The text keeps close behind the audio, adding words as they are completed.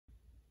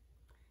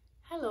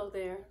Hello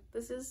there,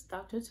 this is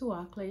Dr.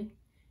 Tuakli,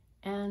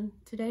 and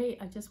today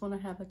I just want to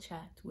have a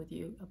chat with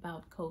you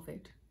about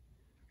COVID.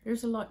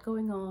 There's a lot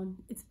going on,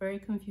 it's very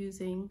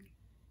confusing,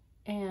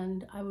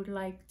 and I would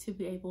like to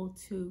be able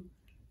to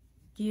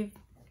give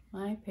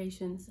my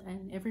patients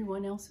and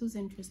everyone else who's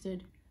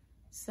interested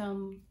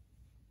some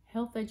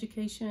health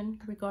education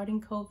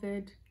regarding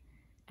COVID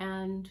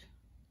and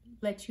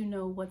let you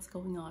know what's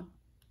going on.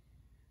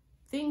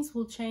 Things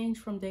will change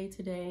from day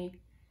to day,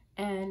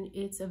 and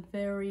it's a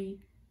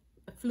very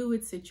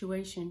fluid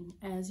situation,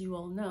 as you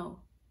all know.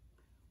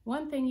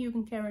 One thing you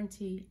can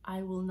guarantee,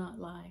 I will not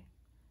lie.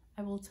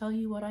 I will tell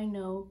you what I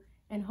know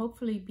and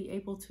hopefully be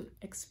able to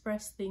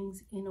express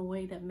things in a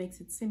way that makes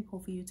it simple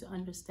for you to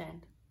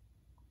understand.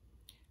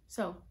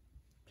 So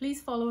please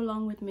follow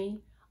along with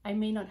me. I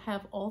may not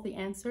have all the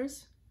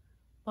answers,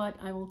 but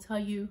I will tell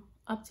you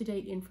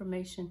up-to-date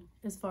information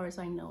as far as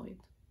I know it.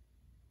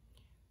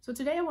 So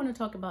today I want to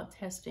talk about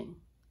testing.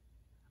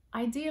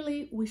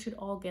 Ideally, we should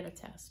all get a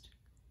test.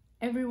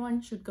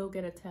 Everyone should go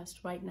get a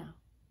test right now.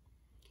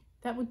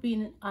 That would be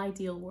an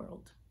ideal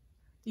world.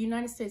 The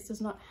United States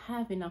does not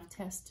have enough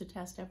tests to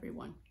test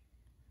everyone.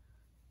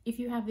 If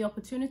you have the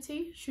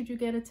opportunity, should you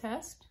get a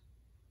test?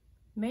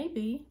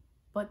 Maybe,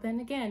 but then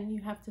again,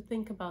 you have to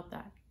think about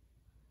that.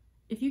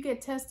 If you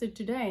get tested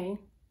today,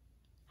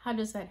 how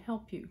does that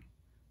help you?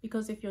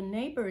 Because if your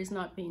neighbor is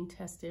not being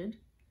tested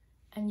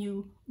and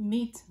you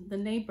meet the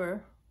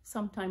neighbor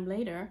sometime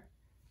later,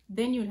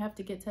 then you'd have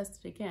to get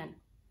tested again.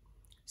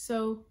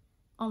 So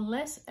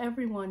unless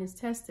everyone is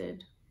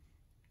tested,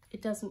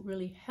 it doesn't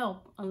really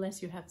help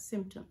unless you have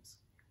symptoms.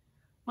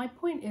 My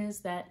point is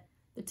that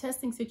the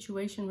testing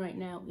situation right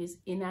now is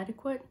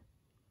inadequate.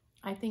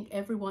 I think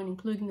everyone,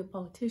 including the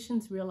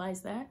politicians, realize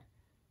that,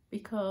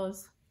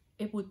 because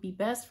it would be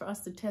best for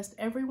us to test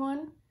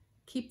everyone,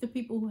 keep the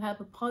people who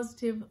have a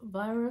positive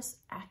virus,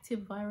 active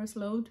virus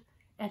load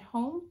at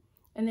home,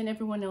 and then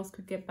everyone else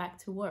could get back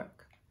to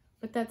work.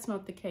 But that's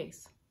not the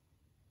case.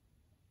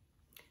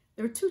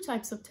 There are two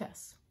types of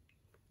tests.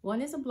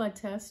 One is a blood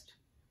test,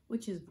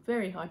 which is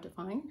very hard to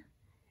find,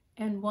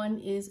 and one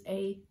is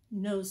a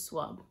nose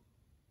swab.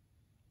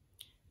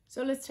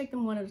 So let's take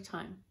them one at a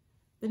time.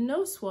 The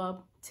nose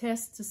swab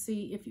tests to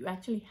see if you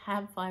actually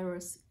have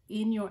virus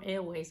in your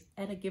airways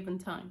at a given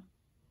time.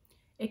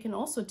 It can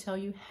also tell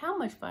you how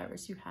much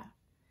virus you have,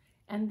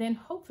 and then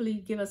hopefully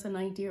give us an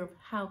idea of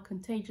how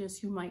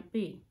contagious you might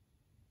be.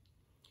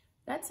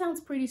 That sounds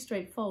pretty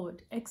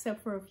straightforward,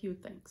 except for a few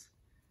things.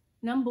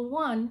 Number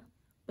one,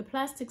 the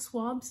plastic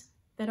swabs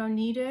that are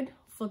needed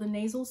for the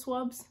nasal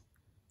swabs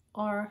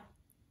are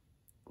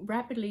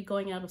rapidly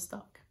going out of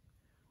stock.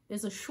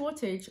 There's a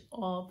shortage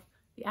of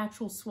the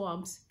actual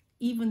swabs,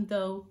 even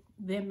though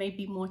there may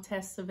be more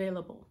tests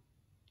available.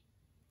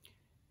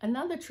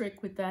 Another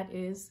trick with that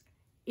is,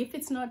 if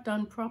it's not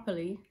done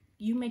properly,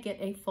 you may get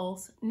a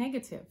false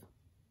negative.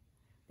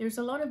 There's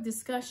a lot of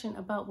discussion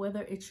about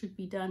whether it should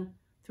be done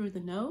through the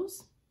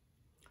nose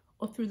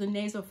or through the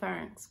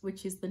nasopharynx,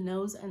 which is the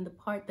nose and the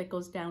part that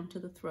goes down to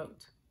the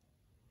throat.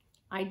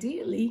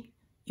 Ideally,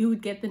 you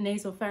would get the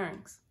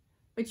nasopharynx,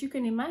 but you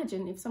can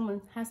imagine if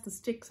someone has to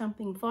stick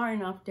something far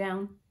enough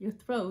down your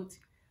throat,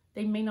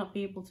 they may not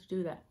be able to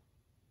do that.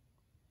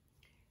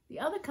 The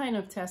other kind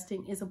of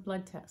testing is a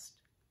blood test,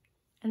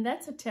 and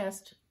that's a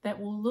test that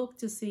will look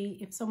to see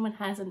if someone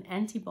has an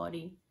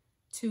antibody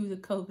to the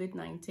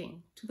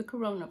COVID-19, to the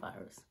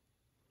coronavirus.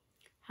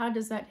 How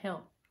does that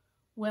help?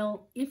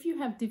 Well, if you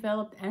have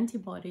developed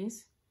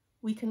antibodies,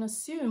 we can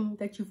assume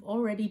that you've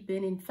already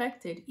been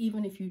infected,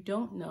 even if you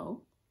don't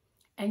know,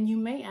 and you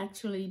may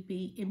actually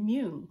be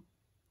immune.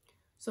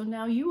 So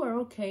now you are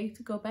okay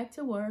to go back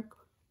to work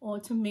or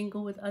to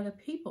mingle with other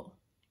people.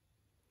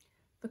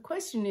 The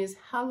question is,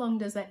 how long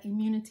does that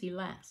immunity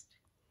last?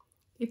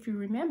 If you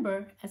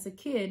remember, as a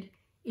kid,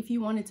 if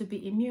you wanted to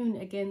be immune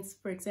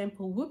against, for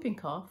example, whooping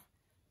cough,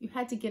 you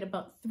had to get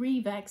about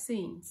 3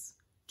 vaccines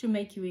to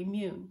make you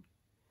immune.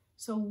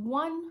 So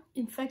one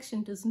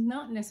infection does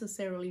not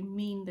necessarily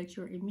mean that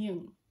you're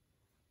immune,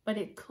 but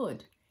it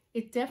could.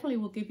 It definitely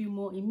will give you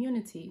more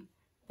immunity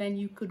than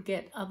you could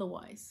get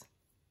otherwise.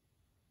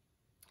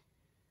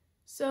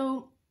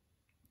 So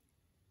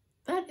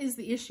that is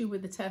the issue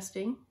with the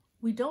testing.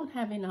 We don't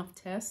have enough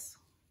tests.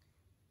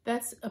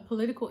 That's a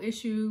political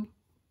issue.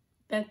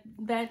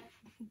 That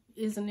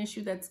is an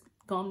issue that's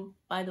gone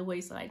by the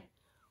wayside.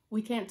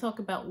 We can't talk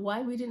about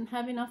why we didn't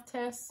have enough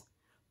tests,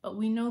 but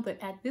we know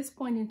that at this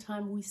point in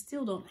time, we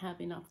still don't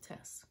have enough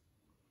tests.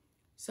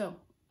 So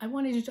I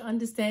wanted you to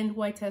understand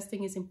why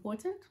testing is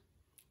important,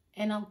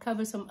 and I'll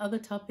cover some other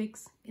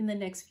topics in the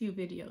next few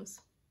videos.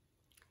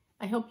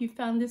 I hope you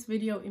found this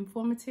video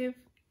informative,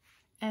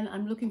 and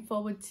I'm looking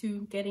forward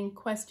to getting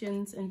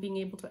questions and being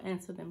able to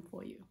answer them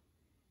for you.